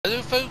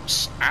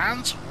folks,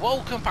 and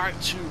welcome back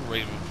to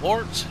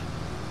Ravenport.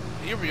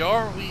 Here we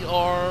are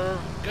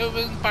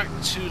going back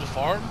to the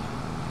farm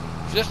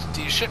with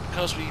the ship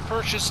because we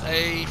purchased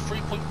a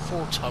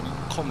 3.4 ton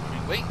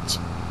concrete weight,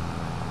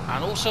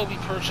 and also we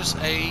purchased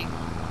something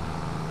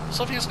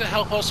that's going to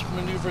help us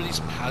maneuver these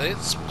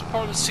pallets, which is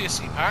part of the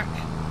CSC pack.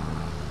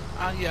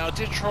 And yeah, I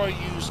did try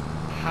to use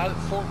pallet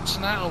forks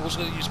and that. I was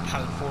going to use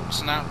pallet forks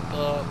and that,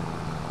 but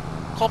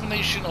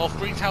combination of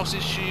greenhouse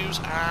issues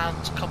and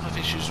a couple of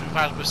issues we've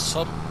had with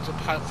some of the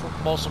pallet fork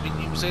mods I've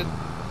been using.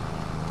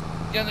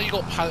 Yeah, now you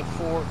got pallet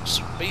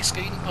forks base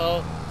game,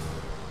 but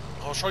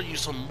I'll try to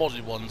use some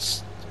modded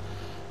ones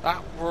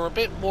that were a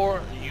bit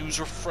more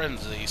user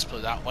friendly, let's put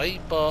it that way.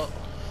 But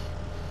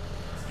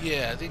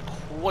yeah, it didn't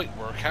quite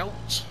work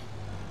out.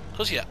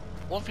 Because yeah,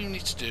 one thing we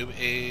need to do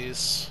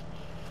is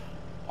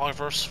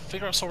either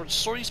figure out some of the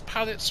stories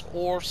pallets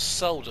or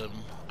sell them.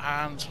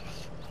 And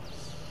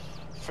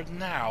for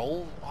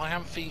now, I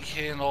am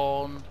thinking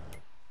on,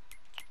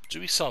 do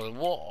we sell them?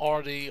 What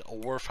are they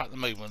worth at the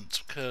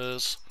moment?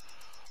 Because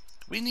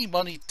we need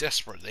money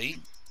desperately,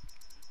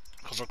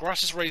 because our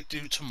grass is ready to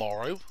do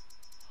tomorrow,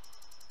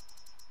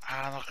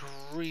 and I could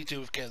really do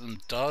with getting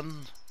them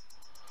done.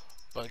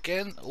 But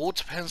again, it all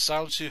depends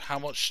down to how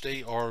much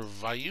they are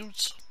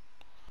valued.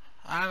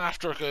 And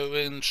after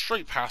going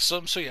straight past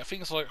them, so yeah,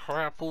 things like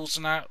her apples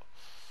and that,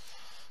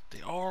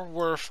 they are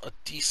worth a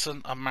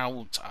decent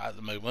amount at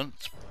the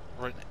moment.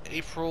 We're in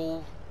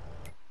April,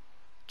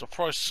 the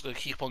price is going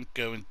to keep on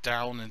going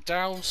down and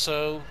down,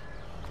 so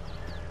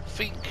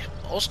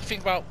I was going to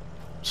think about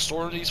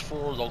storing these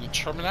for long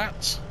term and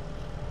that,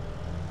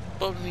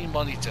 but we need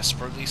money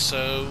desperately.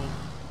 So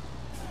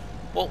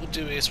what we'll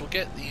do is we'll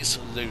get these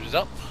loaded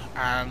up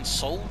and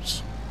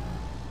sold,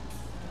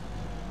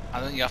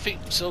 and then yeah, I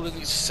think we're still going to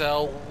need to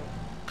sell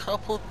a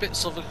couple of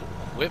bits of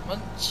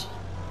equipment.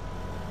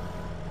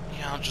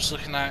 Yeah, I'm just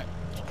looking at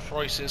the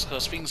prices,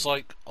 because things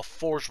like a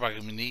forge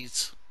wagon we need.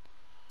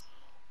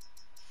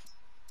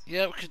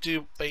 Yeah, we could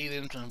do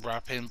baling and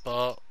wrapping,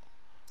 but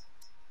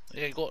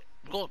yeah, we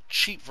got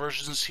cheap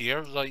versions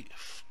here, like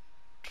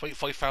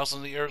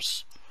 25,000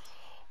 litres.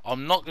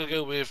 I'm not going to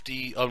go with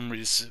the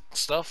unrealistic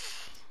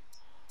stuff.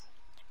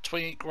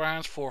 28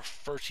 grand for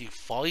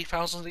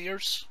 35,000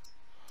 litres.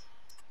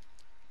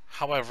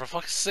 However, if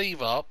I can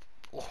save up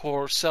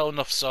or sell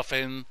enough stuff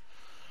in,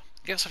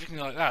 get something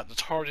like that, the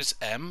TARDIS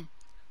M,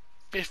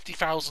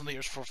 50,000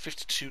 litres for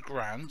 52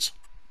 grand.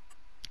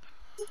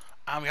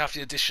 And we have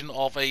the addition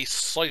of a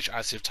silage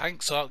additive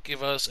tank, so that'll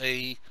give us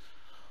a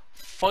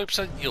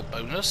 5% yield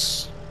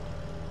bonus.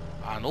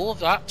 And all of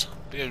that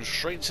going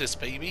straight into this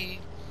baby,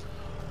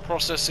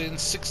 processing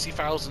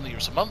 60,000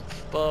 litres a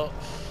month. But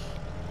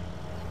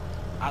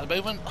at the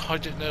moment, I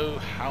don't know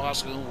how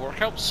that's going to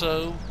work out,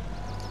 so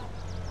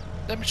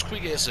let me just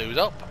quickly get this loaded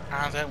up,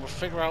 and then we'll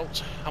figure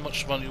out how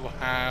much money we'll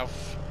have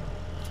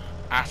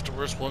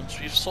afterwards once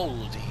we've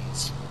sold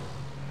these.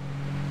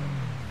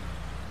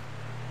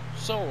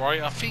 So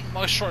right, I think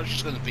my strategy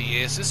is going to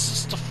be this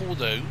is the full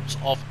load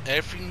of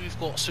everything we've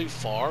got so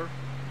far,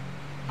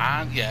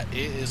 and yeah, it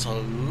is a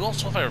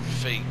lot of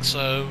everything.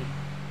 So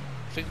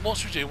I think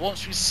once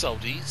we sell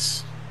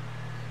these,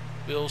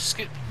 we'll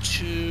skip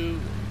to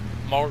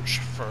March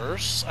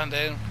 1st and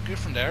then go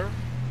from there,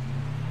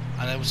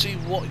 and then we'll see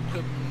what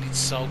equipment we need to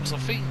sell. Because I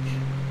think,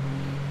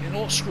 you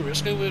know what, screw it,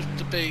 let's go with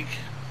the big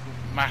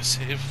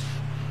massive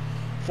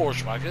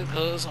forge wagon,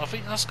 because I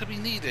think that's going to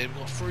be needed. We've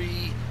got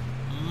 3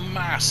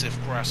 massive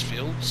grass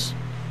fields.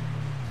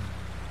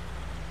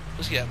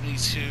 Because yeah, we need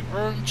to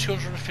earn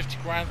 250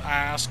 grand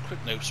as quick,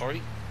 no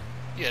sorry,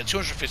 yeah,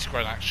 250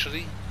 grand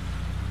actually,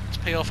 to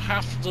pay off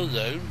half of the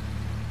loan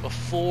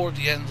before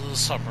the end of the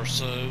summer.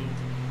 So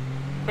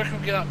if we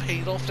can get that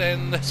paid off,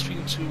 then that's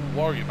nothing to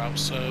worry about.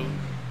 So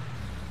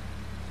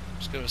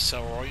let's go and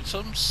sell our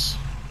items.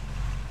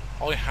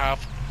 I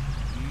have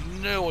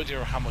no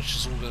idea how much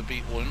it's all going to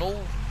be all in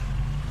all,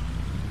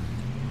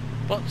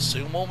 but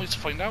soon we'll need to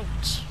find out.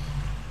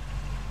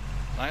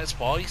 Now let's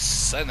buy,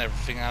 send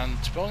everything,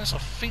 and to be honest, I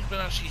think we'll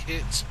actually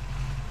hit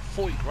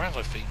 40 grand,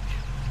 I think.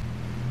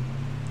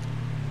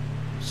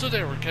 So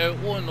there we go,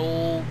 all in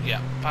all,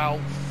 yeah,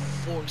 about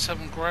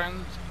 47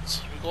 grand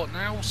we got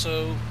now.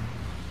 So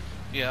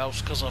yeah, that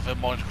was because of a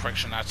minor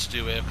correction I had to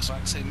do it, because I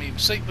actually made a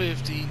mistake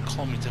with the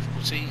economy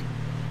difficulty.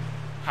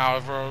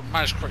 However, I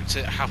managed to correct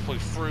it halfway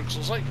through, because I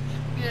was like,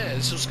 yeah,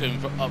 this is going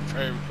up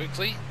very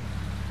quickly.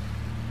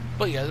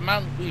 But yeah, the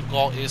amount we've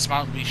got is the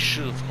amount we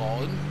should have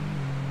gotten.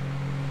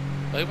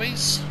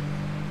 Anyways,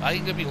 that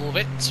ain't gonna be all of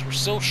it. We're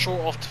still short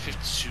of the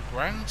 52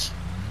 grand.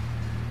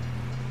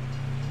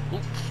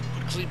 Oop,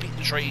 quickly beat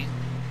the train.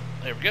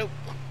 There we go.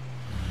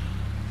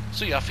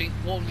 So yeah, I think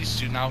what we need to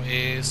do now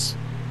is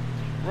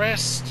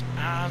rest,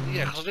 and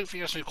yeah, because I don't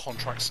think there's no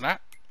contracts in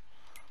that.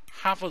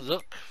 Have a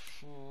look.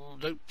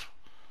 Nope.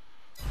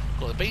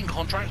 Got the baling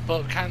contract,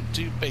 but we can't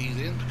do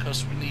baling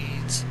because we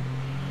need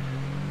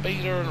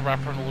baler and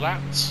wrapper and all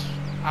that.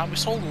 And we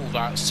sold all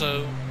that,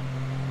 so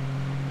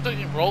don't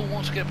get me wrong, we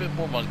want to get a bit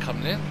more money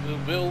coming in. We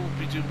will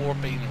be doing more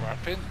baling and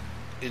wrapping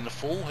in the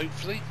fall,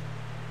 hopefully.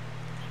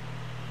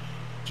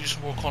 do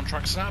some more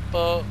contracts and that,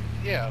 but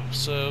yeah,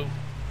 so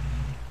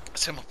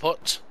simple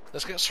put,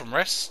 let's get some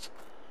rest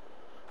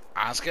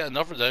and let's get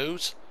another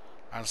load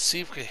and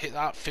see if we can hit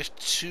that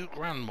 52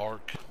 grand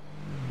mark.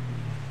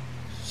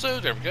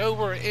 So there we go,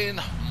 we're in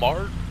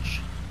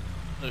March.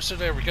 No, so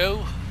there we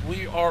go,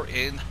 we are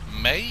in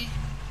May.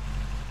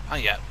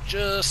 And yeah,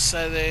 just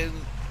selling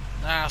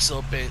nice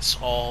little bits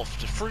of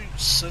the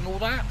fruits and all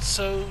that.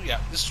 So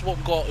yeah, this is what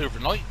we got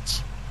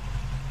overnight.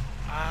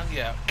 And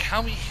yeah,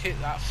 can we hit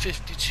that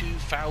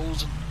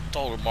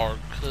 $52,000 mark?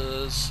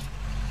 Because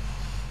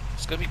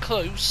it's going to be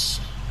close.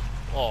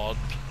 Oh,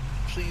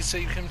 please say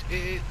you can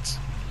hit it.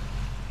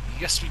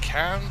 Yes, we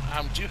can.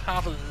 And we do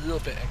have a little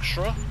bit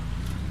extra.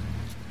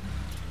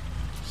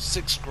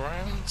 6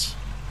 grand.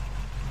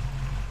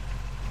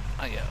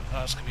 And yeah,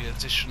 that's going to be an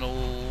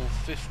additional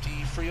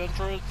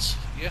 5,300.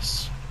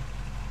 Yes.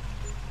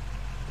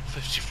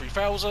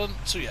 53,000.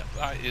 So yeah,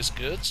 that is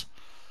good.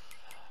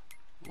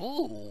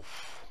 Ooh.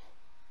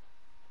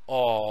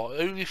 Oh,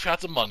 only if you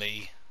had the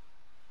money.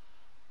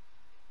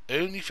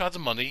 Only if you had the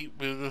money,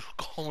 we would have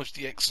gone with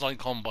the X9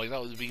 Combine.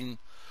 That would have been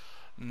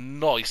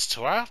nice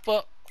to have,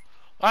 but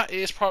that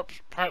is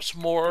perhaps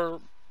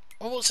more,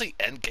 I won't say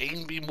end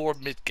game, be more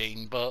mid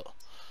game, but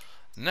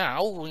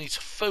now we need to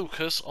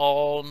focus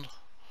on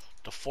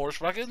the forest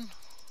wagon.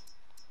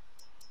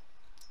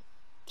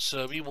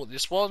 So we want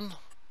this one.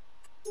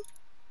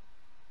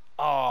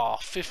 Ah,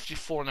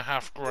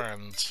 54.5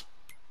 grand.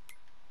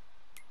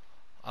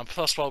 And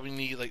plus, well, we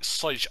need like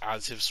silage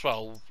additive as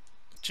well.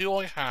 Do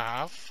I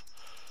have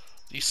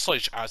these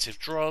silage additive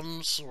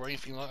drums or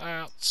anything like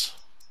that?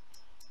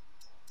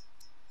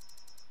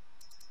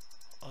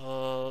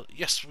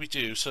 Yes, we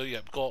do. So yeah,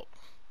 we've got.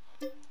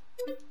 I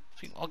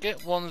think I'll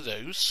get one of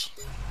those.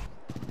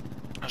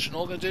 Actually,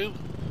 what I'm gonna do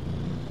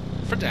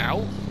for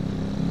now,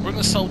 we're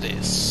gonna sell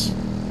this.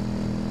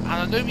 And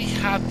I know we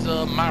had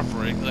the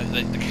Maverick,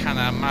 the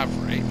Can-Am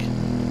Maverick.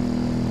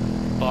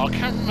 But I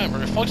can't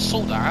remember if I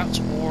sold that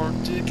or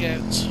did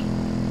get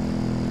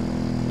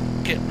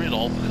rid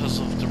of because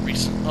of the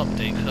recent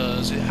update.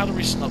 Because it had a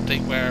recent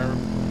update where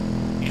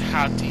you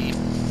had the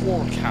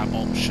 4-cab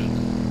option.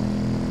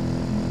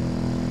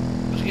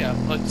 But yeah,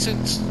 like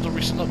since the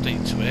recent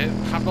update to it,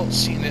 I have not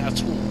seen it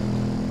at all.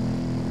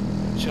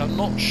 So I'm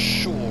not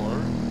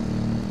sure.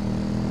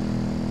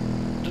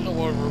 I don't know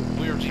why we're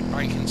weirdly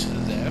banking to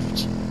the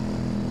left.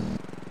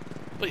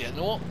 But yeah, you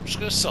know what? I'm just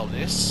going to sell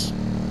this.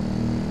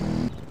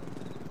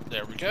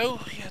 There we go.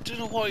 Yeah, I don't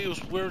know why he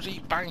was weirdly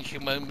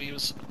banking when we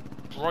was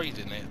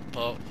riding it,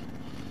 but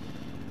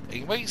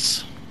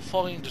anyways,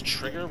 find the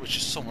trigger, which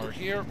is somewhere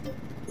here.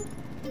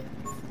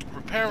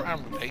 Repair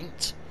and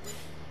repaint.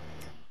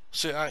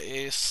 So that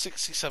is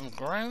 67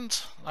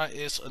 grand. That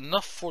is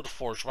enough for the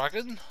forge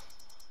wagon.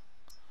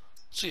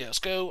 So yeah, let's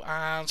go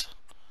and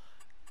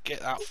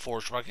get that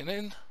forge wagon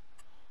in.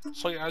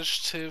 Slight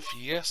adjective,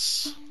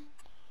 yes.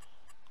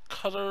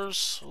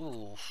 Colours,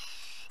 ooh.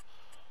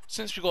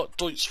 Since we've got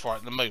Deutz for it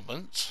at the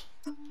moment,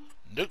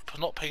 nope,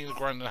 not paying £1.5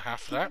 grand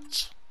for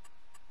that.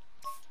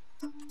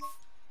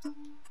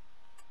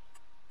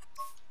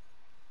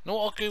 No,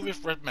 I'll go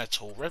with red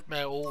metal. Red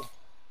metal.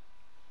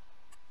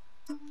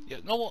 Yeah,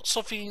 you know what?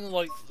 Something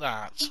like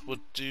that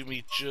would do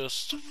me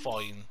just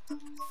fine.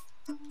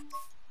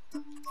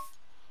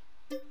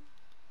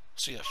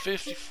 So yeah,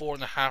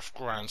 54.5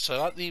 grand. So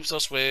that leaves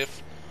us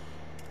with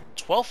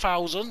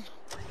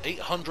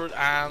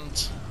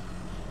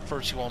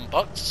 12,831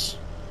 bucks.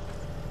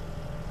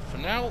 For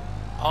now,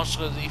 I'm just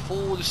going to leave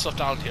all this stuff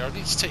down here. I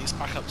need to take this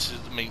back up to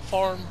the main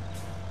farm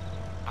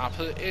and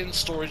put it in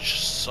storage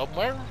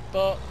somewhere,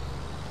 but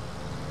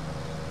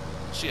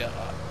so yeah,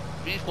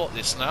 we've got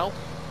this now.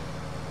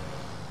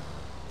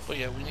 But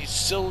yeah, we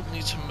still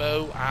need to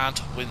mow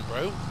and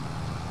windrow.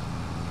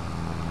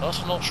 I'm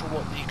also not sure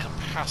what the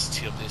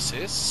capacity of this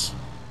is.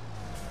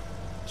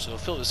 So we'll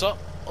fill this up.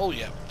 Oh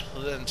yeah,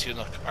 plenty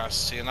enough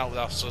capacity, and that will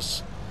last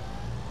us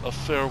a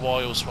fair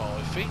while as well,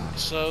 I think.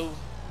 So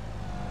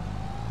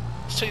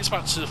let's take this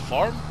back to the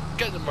farm,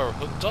 get the mower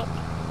hooked up,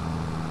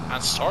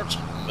 and start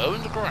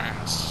mowing the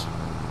grass.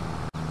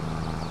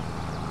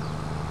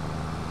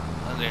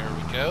 And there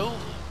we go.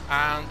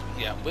 And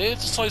yeah,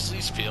 with the size of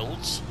these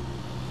fields,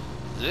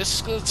 this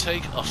is going to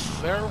take a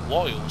fair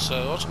while,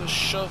 so I'm just going to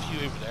shove you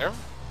over there.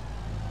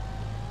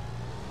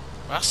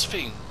 That's the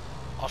thing,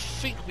 I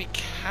think we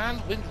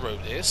can windrow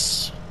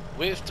this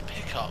with the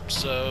pickup,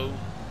 so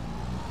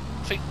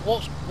I think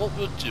what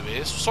we'll do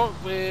is start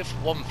with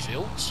one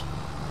field.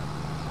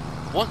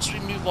 Once we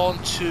move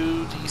on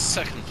to the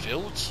second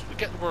field, we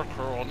get the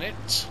worker on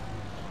it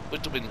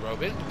with the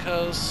windrowing,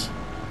 because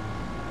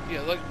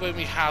yeah, like when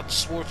we had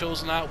small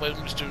fields and that, when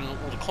we was doing all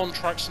the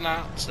contracts and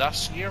that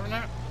last year and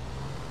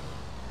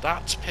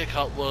that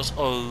pickup was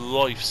a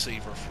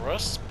lifesaver for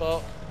us.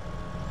 But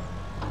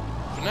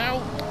for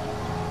now,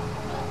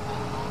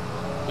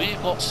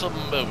 we've got some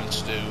mowing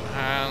to do,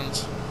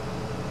 and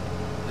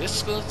this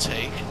is going to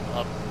take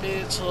a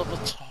bit of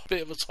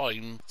a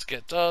time to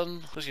get done.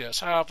 Because yeah, let's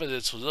have a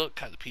little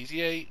look at the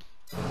PDA.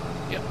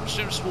 Yep, just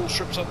doing small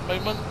strips at the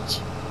moment.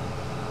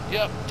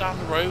 Yep, down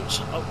the road,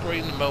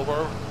 upgrading the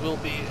mower will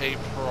be a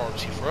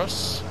priority for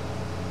us.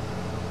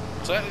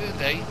 So at the end of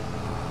the day,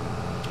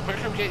 the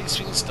quicker we get these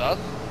things done,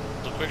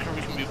 the quicker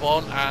we can move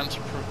on and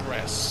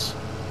progress.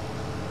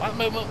 At the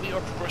moment we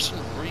are progressing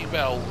really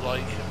well,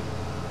 like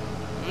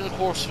within the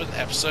course of an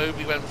episode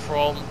we went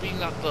from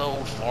being at the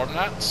old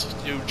farmland,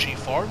 the OG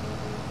farm,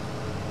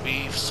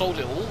 we've sold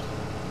it all,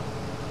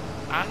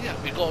 and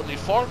yeah, we got a new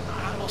farm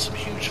and got some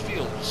huge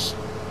fields.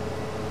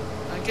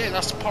 And again,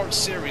 that's the part of the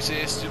series,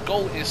 is the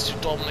goal is to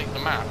dominate the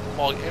map,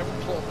 buy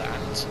every plot of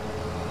land.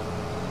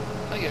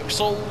 And yeah, we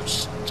sold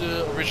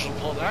the original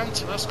plot of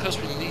land, and that's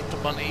because we need the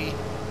money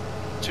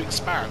to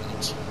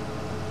expand.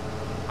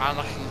 And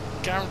I can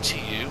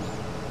guarantee you,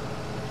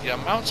 the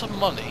amount of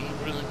money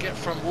we're going to get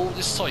from all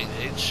this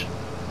signage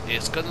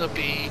is going to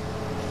be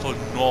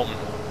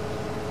phenomenal.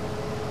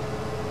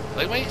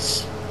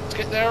 Anyways, to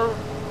get there, we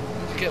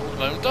need to get all the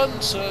mowing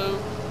done,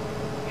 so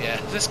yeah,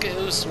 let's get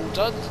this all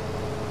done.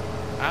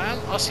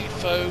 And I'll see you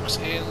folks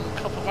in a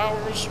couple of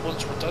hours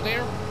once we're done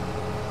here.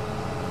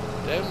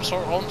 Then we'll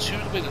start on to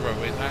the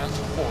windrowing and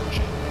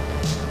foraging.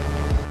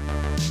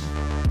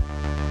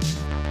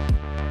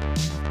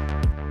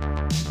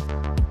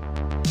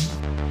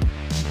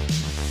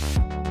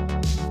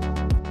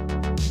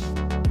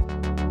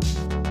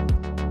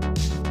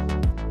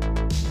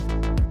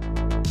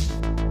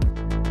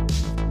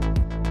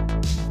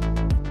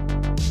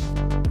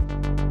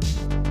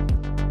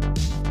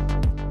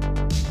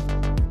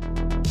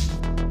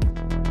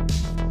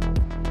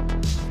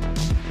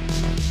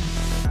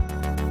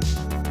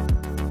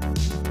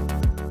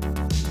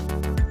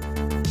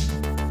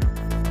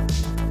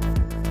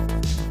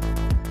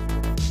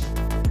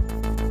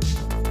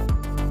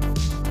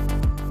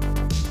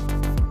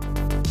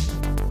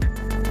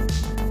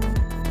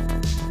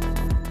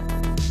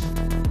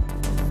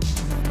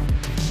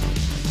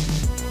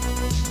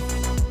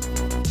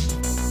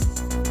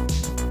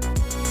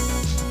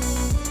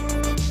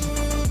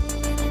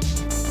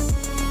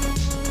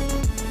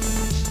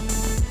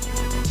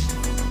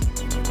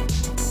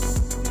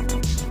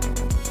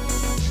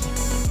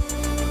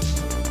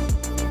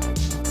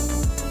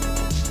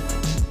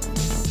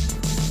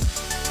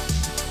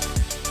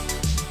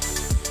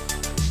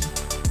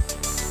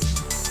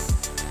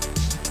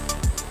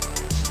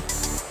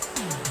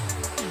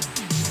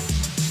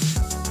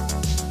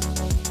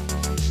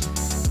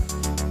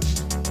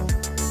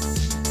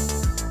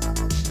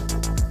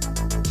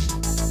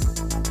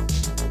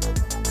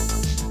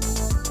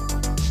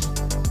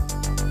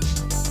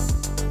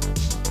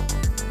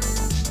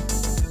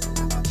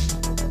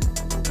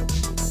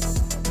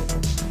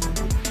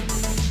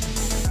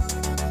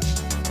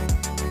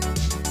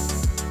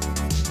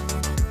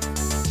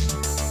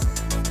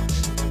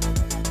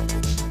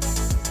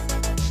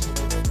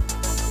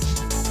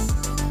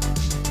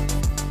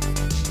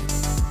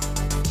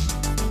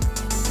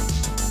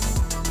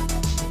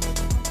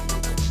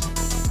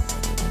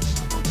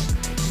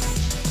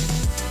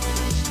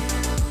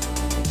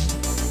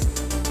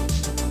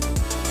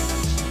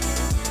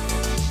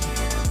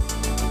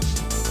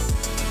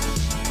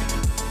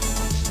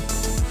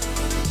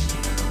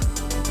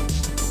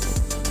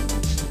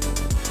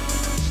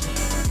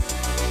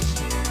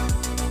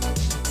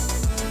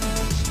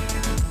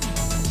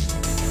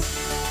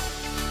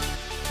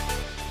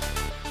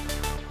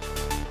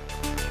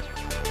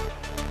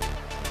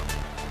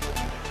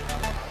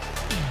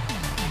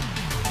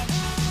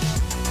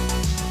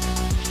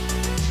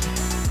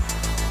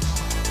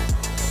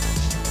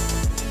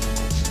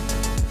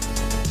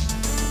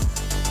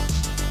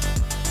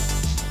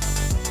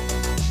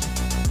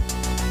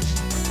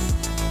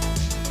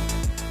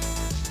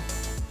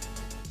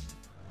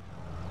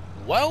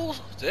 Well,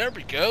 there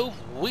we go.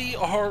 We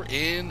are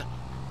in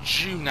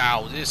June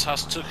now. This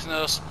has taken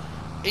us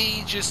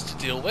ages to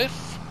deal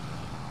with.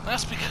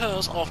 That's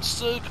because of the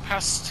slow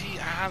capacity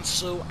and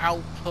slow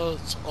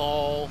output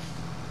of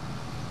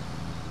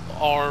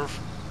our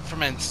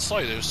fermented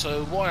cider.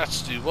 So what I had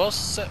to do was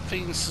set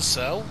things to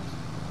sell.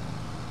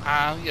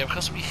 And yeah,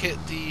 because we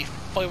hit the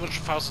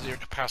 500,000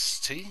 litre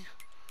capacity.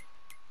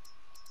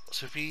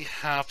 So if we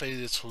have a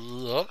little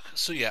look.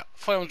 So yeah,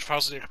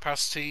 500,000 litre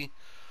capacity.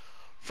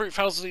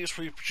 30,000 litres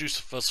we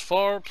produced thus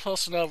far,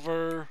 plus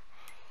another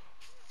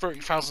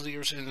 30,000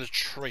 litres in the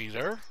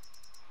trader.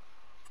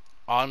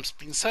 I'm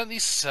being sent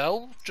these to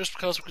sell just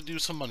because we could do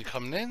some money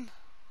coming in.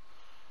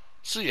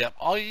 So yeah,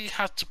 I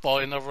had to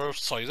buy another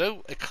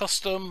silo, a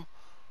custom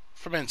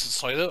fermented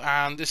silo,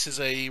 and this is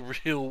a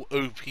real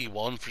OP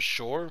one for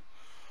sure.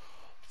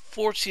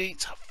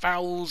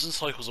 48,000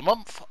 cycles a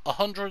month,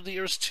 100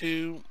 litres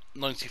to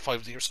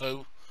 95 litres.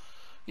 So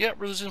yeah,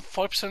 we're losing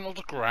 5% of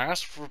the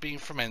grass for being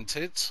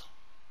fermented.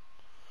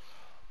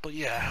 But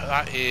yeah,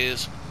 that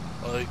is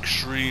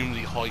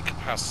extremely high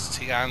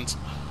capacity, and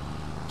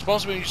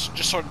suppose we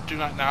just started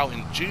doing that now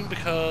in June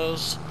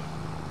because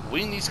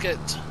we need to get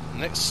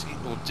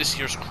this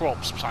year's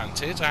crops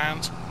planted.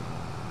 And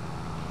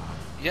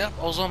yeah,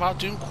 I was on about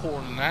doing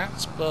corn and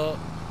that, but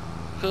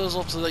because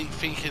of the late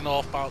thinking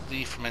about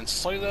the fermented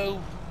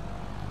silo,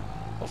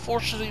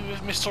 Unfortunately,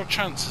 we've missed our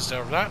chances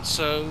there of that,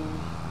 so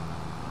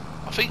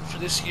I think for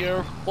this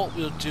year, what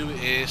we'll do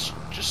is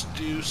just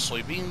do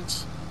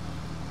soybeans.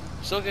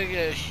 Still gonna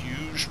get a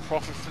huge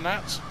profit from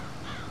that.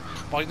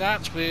 By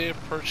that, we're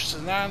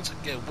purchasing land,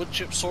 get wood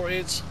chips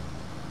sorted.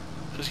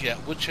 Because yeah,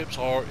 wood chips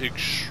are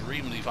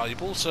extremely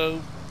valuable,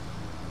 so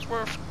it's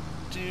worth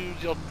do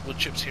the odd wood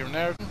chips here and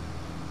there.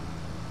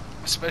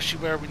 Especially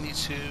where we need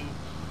to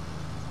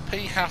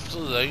pay half of the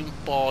loan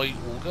by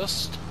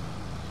August.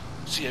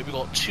 So yeah, we've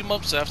got 2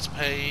 months left to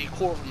pay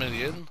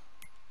 $250,000.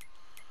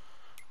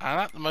 And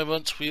at the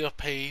moment we have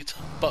paid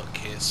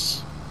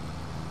Buckkiss.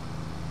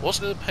 I was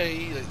going to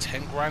pay like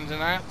 10 grand in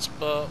that,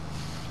 but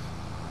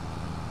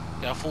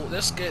yeah, I thought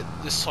let's get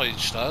this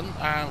silage done,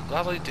 and I'm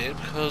glad I did,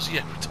 because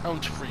yeah, we're down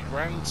to 3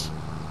 grand.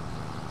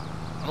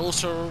 And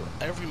also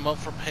every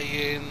month we're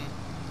paying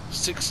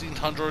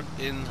 $1,600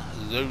 in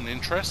loan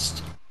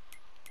interest.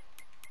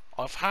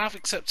 I have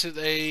accepted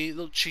a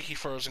little cheeky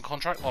frozen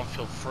contract on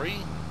field 3.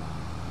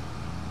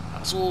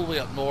 That's all the way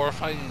up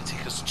north. I didn't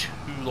take us too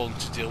long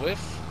to deal with.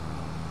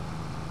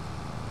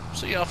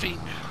 So yeah, I think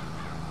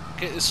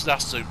get this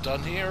last loop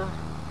done here,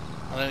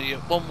 and then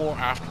get one more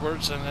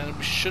afterwards, and then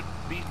we should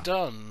be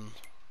done.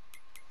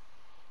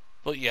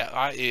 But yeah,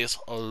 that is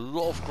a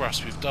lot of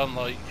grass we've done,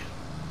 like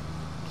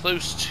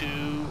close to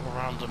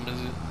around a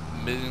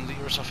million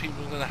litres I think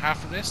we're going to have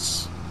from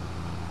this,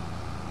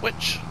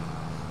 which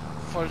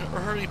for an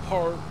early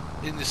part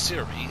in this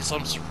series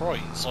I'm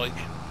surprised. Like,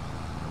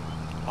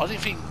 I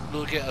didn't think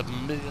we'll get a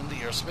million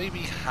litres, maybe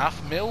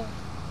half mil,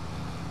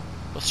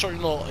 but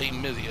certainly not a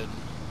million.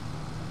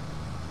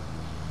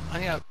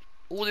 And yeah,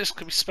 all this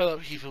could be sped up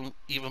even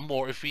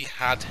more if we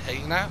had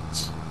hay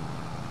nat.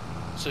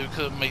 So we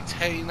could have made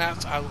hay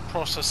nat and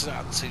process it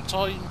at the same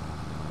time.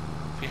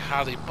 If we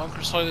had a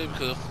bunker silo, we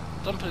could have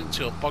dumped it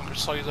into a bunker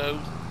silo,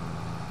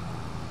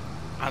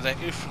 and then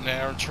go from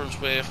there in terms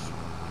with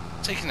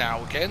taking it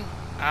out again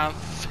and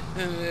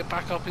filling it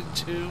back up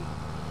into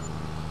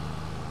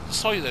the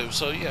silo.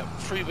 So yeah,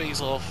 3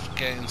 ways of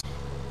getting.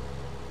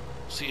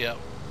 So yeah,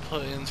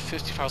 put in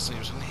 50,000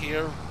 litres in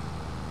here.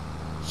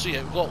 So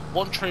yeah, we've got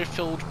 1 tray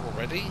filled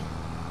already.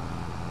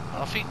 And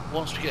I think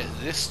once we get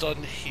this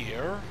done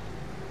here,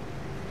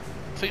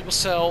 I think we'll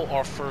sell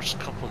our first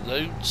couple of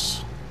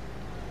loads.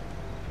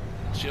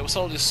 So yeah, we'll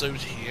sell this load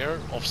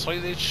here of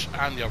silage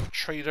and the other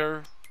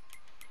trader.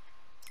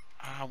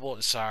 And what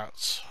is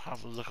that?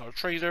 Have a look at our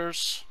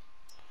traders.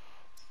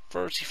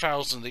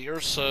 30,000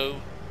 litres,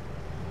 so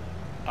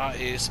that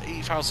is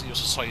 80,000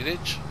 litres of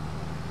silage.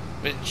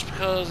 Which,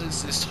 because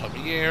it's this time of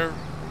year,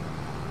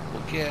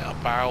 we'll get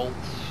about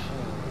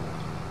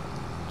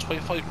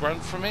 25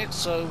 grand from it,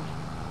 so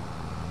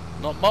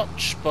not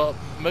much, but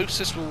most of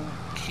this will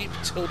keep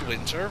till the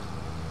winter,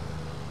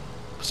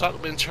 because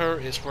that winter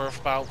is worth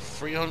about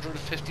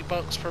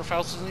 $350 per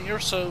 1,000 a year,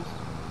 so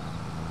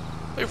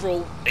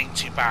overall ain't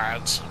too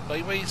bad. But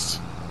anyways,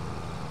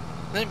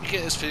 then we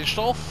get this finished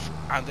off,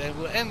 and then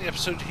we'll end the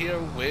episode here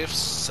with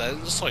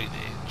selling the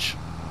silage.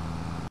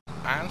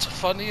 And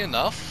funny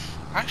enough,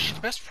 actually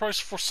the best price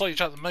for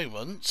silage at the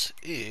moment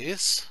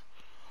is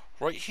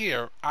right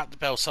here at the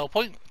Bell sell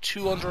point,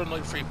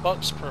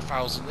 $293 per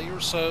 1,000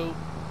 litres, so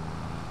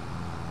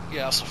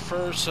yeah, that's a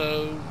third,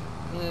 so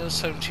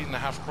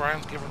 17.5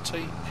 grand give or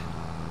take.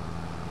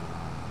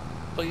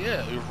 But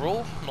yeah,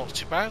 overall, not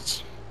too bad.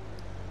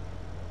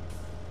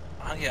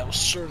 And yeah, it will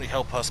certainly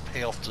help us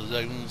pay off the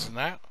loans and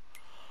that.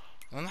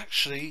 And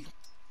actually,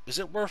 is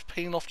it worth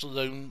paying off the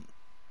loan?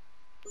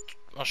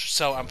 I should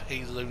sell and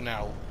pay the loan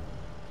now.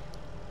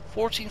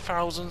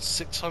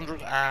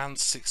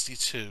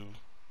 14,662.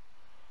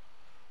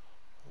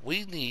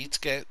 We need to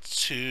get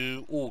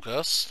to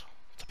August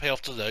to pay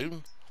off the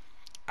loan,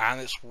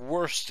 and it's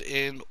worst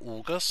in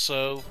August,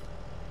 so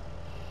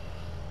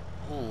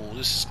oh,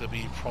 this is going to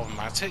be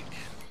problematic.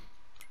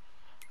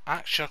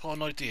 Actually, I've got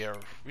an idea.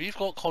 We've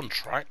got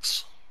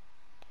contracts,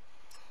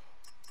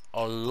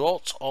 a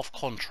lot of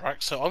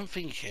contracts, so I'm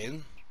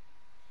thinking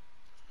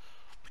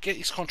we get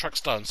these contracts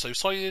done. So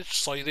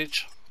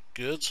silage,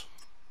 good.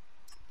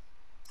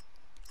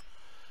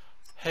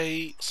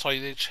 Hay,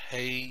 silage,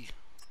 hay.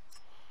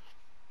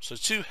 So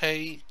 2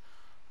 hay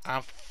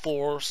and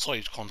 4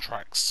 silage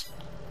contracts.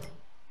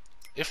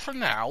 If for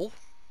now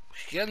we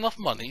can get enough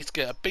money to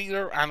get a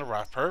baler and a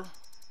wrapper,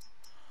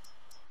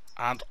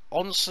 and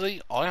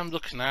honestly I am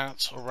looking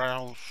at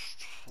around,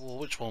 well,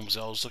 which one was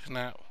it I was looking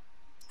at?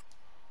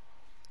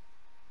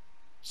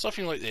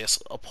 Something like this,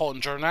 a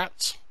Pottinger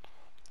nat,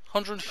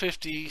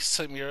 150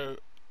 centimeter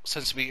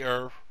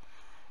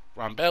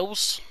round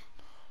bells,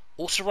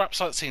 also wraps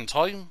at the same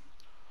time.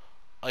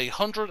 A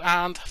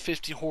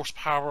 150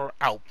 horsepower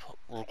Alp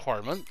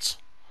requirement.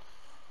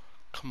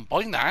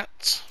 Combine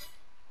that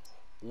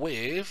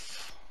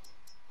with,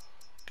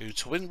 go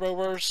to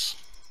windrowers,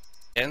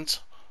 and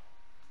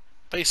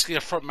basically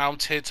a front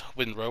mounted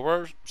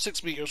windrower,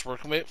 6 meters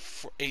working with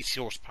for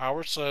 80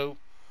 horsepower. So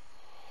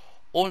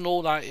all in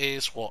all, that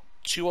is what,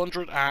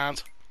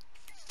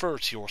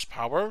 230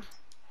 horsepower.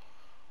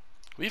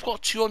 We've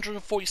got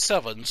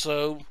 247,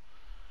 so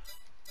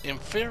in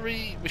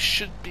theory, we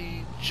should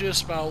be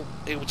just about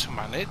able to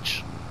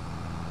manage.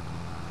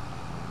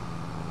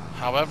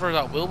 However,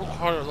 that will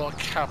require a lot of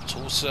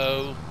capital,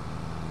 so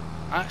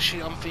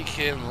actually I'm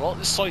thinking a lot of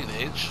this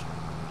silage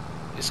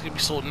is going to be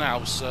sold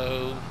now,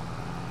 so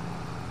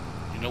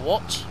you know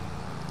what?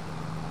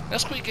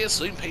 Let's quickly get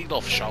this loan paid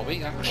off, shall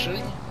we,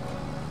 actually?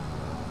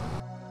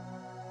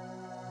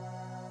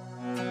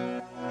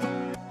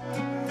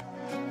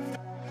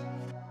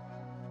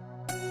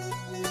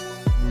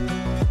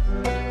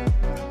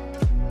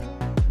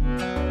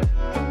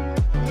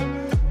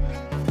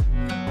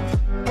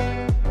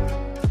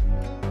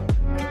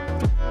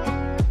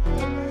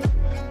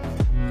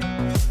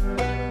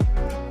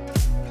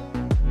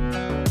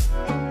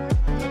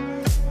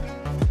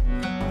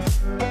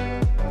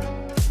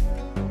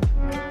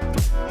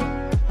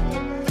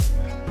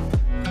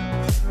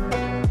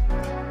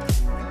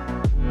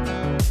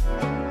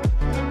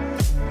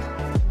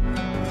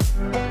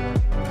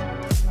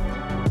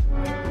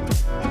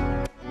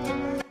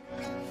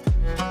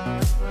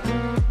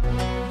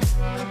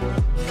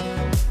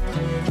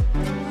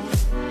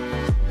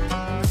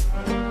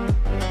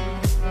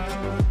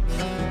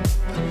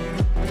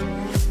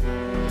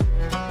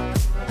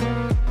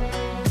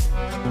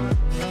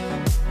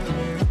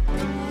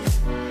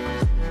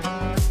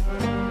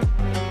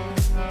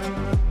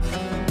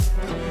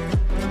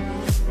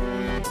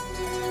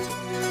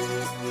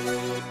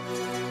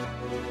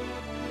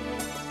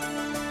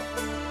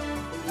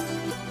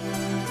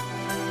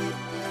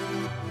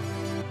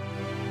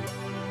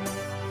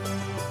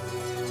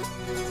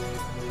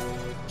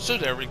 So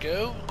there we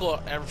go,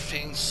 got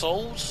everything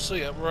sold. So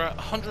yeah, we're at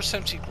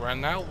 170 grand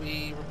now.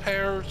 We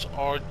repaired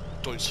our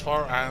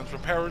Deutschfahrer and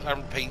repaired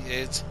and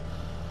painted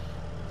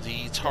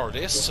the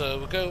TARDIS. So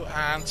we'll go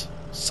and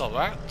sell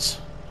that.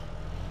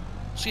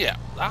 So yeah,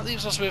 that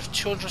leaves us with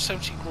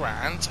 270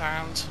 grand,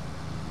 and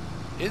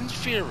in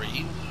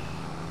theory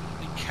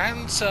we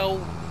can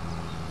sell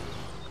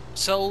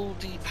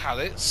the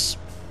pallets.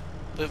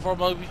 With our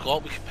money we've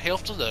got, we can pay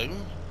off the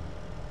loan,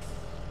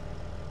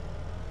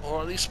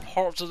 or at least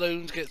part of the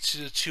loan to get to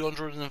the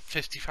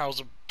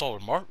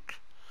 $250,000 mark.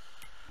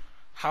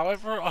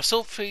 However, I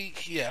still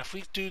think, yeah, if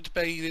we do the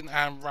baling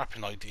and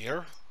wrapping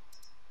idea,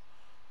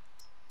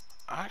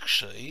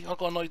 actually, I've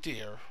got an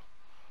idea.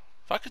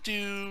 If I could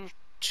do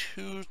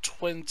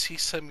 220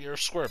 centimeter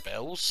square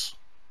bales,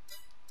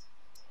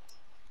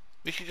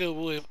 we could go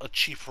with a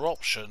cheaper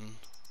option.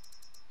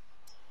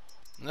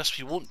 Unless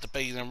we want the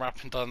baling and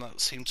wrapping done at the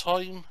same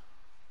time.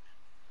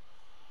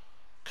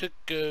 Could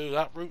go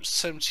that route,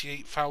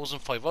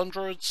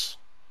 78,500,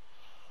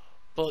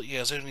 but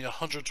yeah, it's only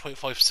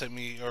 125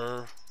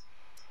 centimeter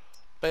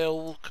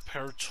bale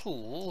compared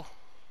to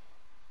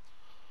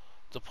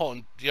the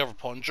other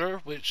Pottinger,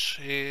 which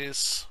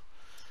is,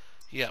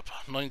 yep,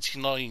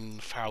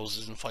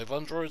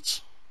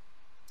 99,500.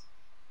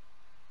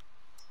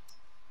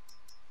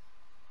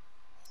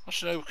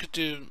 Actually, no, we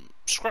could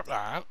scrap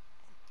that.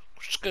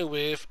 Just go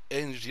with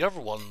any of the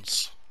other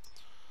ones.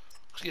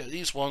 Cause yeah,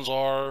 these ones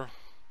are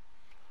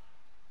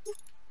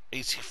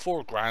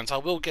 84 grand. I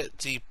will get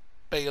the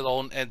bale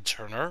on end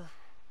turner.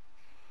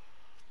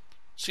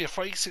 So yeah,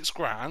 for 86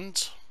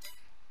 grand,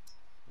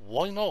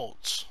 why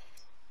not?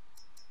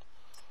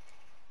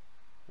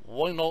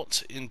 Why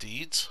not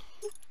indeed?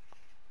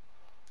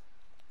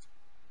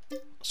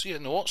 So yeah, you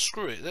know what,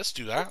 screw it, let's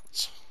do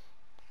that.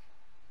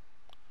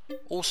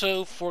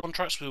 Also, for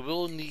contracts we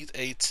will need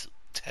a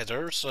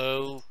tether,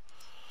 so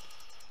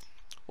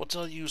what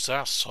did I use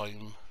last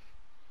time?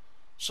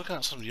 Just looking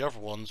at some of the other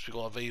ones we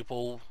got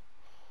available.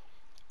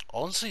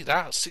 Honestly,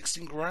 that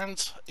 16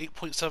 grand,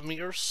 8.7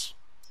 meters.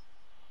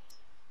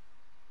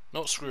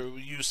 Not screw it,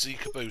 we use the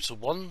Kubota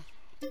one.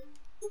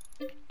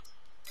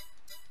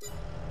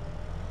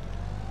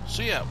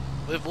 So yeah,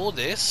 with all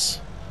this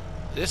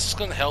is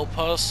going to help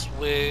us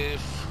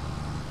with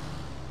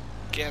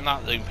getting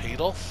that loan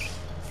paid off.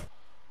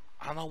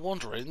 And I'm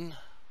wondering,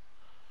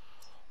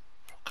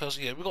 because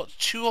yeah, we've got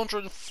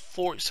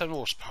 247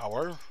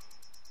 horsepower.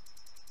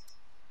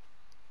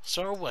 Is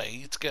there a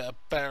way to get a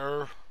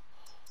better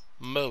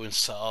mowing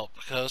setup?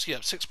 Because yeah,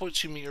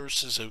 6.2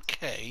 meters is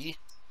okay.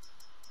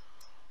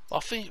 I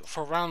think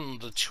for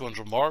around the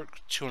 200 mark,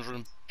 200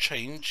 and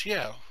change,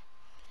 yeah.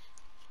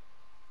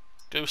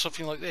 Go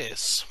something like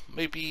this.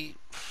 Maybe,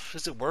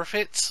 is it worth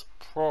it?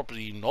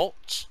 Probably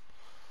not.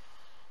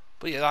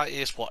 But yeah, that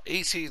is what,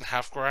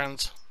 18.5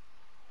 grand.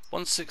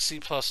 160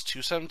 plus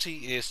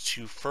 270 is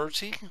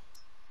 230.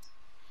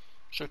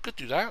 So I could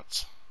do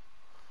that.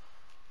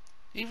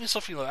 Even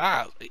something like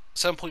that,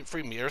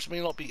 7.3 meters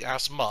may not be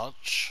as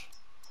much.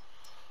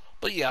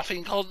 But yeah, I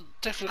think I'll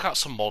definitely look at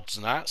some mods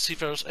in that. See if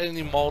there's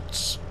any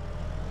mods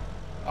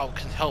that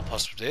can help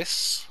us with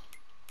this.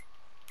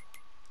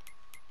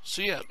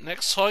 So yeah,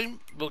 next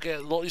time we'll get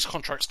a lot of these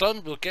contracts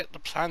done. We'll get the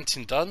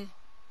planting done.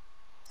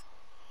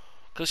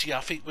 Because yeah,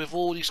 I think with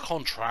all these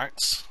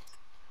contracts,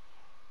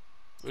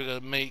 we're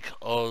going to make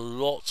a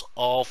lot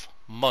of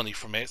money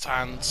from it.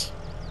 And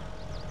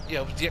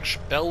yeah, with the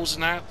extra bells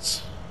and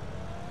that,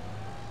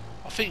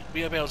 I think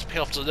we'll be able to pay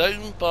off the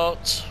loan.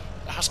 But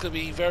That's going to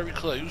be very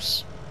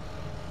close.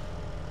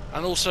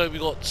 And also we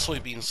got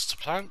soybeans to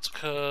plant,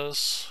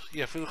 because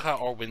yeah, if we look at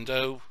our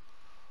window,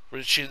 we're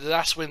actually the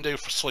last window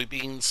for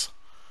soybeans,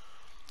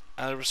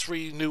 and there's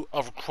 3 new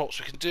other crops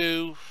we can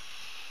do.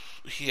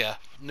 Yeah,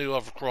 new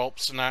other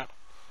crops and that.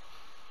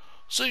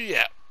 So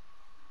yeah,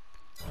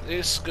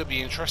 it's going to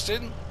be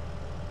interesting.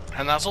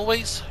 And as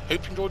always,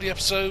 hope you enjoyed the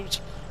episode.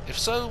 If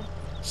so,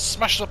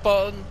 smash the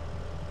button.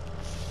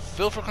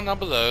 Feel free to comment down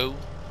below.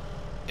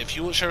 If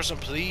you want to share some,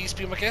 please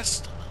be my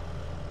guest.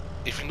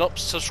 If you're not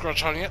subscribed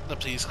to the channel yet, then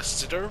please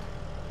consider.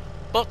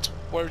 But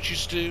what I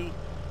choose to do,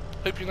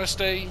 hope you have a nice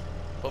day.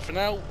 But for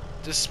now,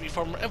 this is me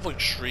from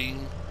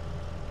EnvoyXtreme,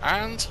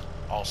 and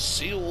I'll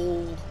see you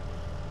all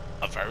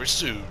very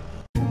soon.